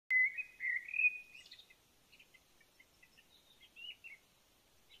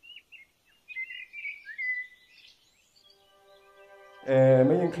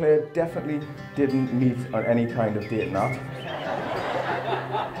Me and Claire definitely didn't meet on any kind of date night.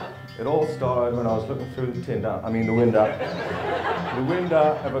 It all started when I was looking through the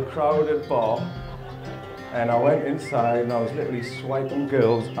window of a crowded bar, and I went inside and I was literally swiping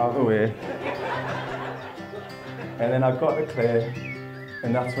girls out of the way. And then I got to Claire,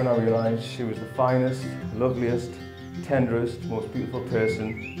 and that's when I realised she was the finest, loveliest, tenderest, most beautiful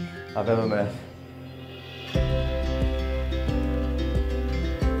person I've ever met.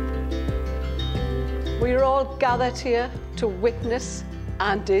 We are all gathered here to witness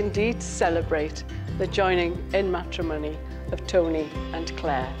and indeed celebrate the joining in matrimony of Tony and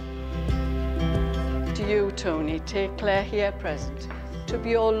Claire. Do you, Tony, take Claire here present to be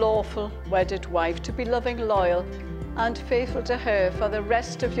your lawful wedded wife, to be loving, loyal and faithful to her for the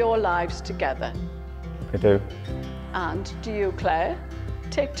rest of your lives together? I do. And do you, Claire,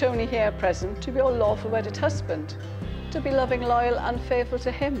 take Tony here present to be your lawful wedded husband, to be loving, loyal and faithful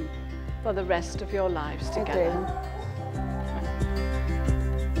to him for the rest of your lives together? I do.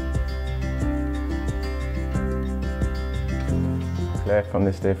 Claire, from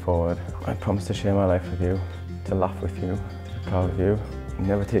this day forward, I promise to share my life with you, to laugh with you, to be proud of you,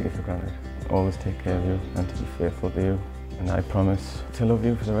 never take you for granted, always take care of you and to be faithful to you. And I promise to love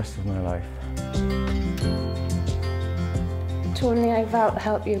you for the rest of my life. Tony, I vow to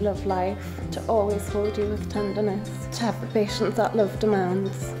help you love life, to always hold you with tenderness, to have the patience that love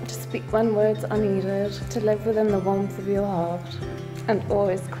demands, to speak when words are needed, to live within the warmth of your heart, and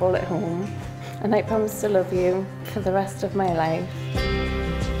always call it home. And I promise to love you for the rest of my life.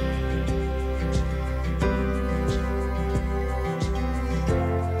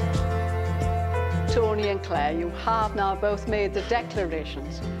 Tony and Claire, you have now both made the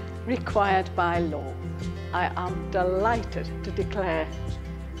declarations required by law. I am delighted to declare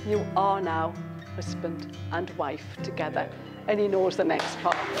you are now husband and wife together. And he knows the next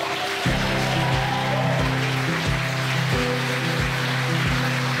part.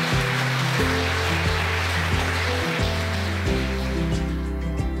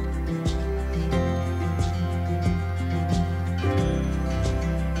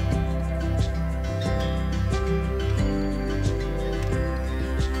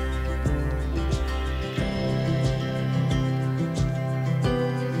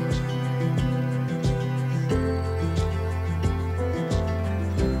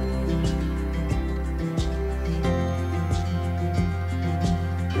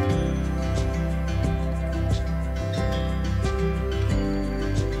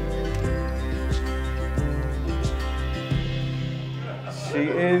 She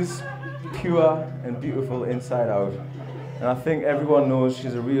is pure and beautiful inside out, and I think everyone knows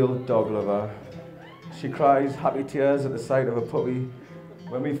she's a real dog lover. She cries happy tears at the sight of a puppy.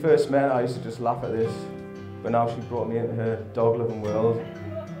 When we first met, I used to just laugh at this, but now she brought me into her dog-loving world.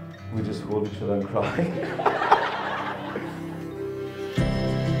 We just hold each other and cry.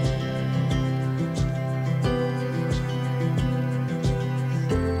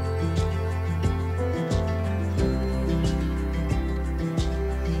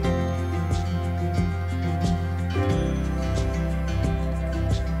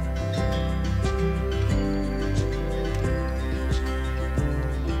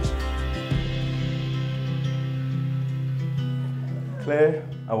 Claire,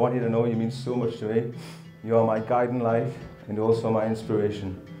 I want you to know you mean so much to me. You are my guiding light and also my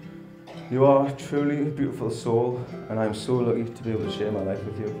inspiration. You are truly a beautiful soul, and I'm so lucky to be able to share my life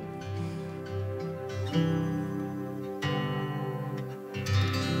with you.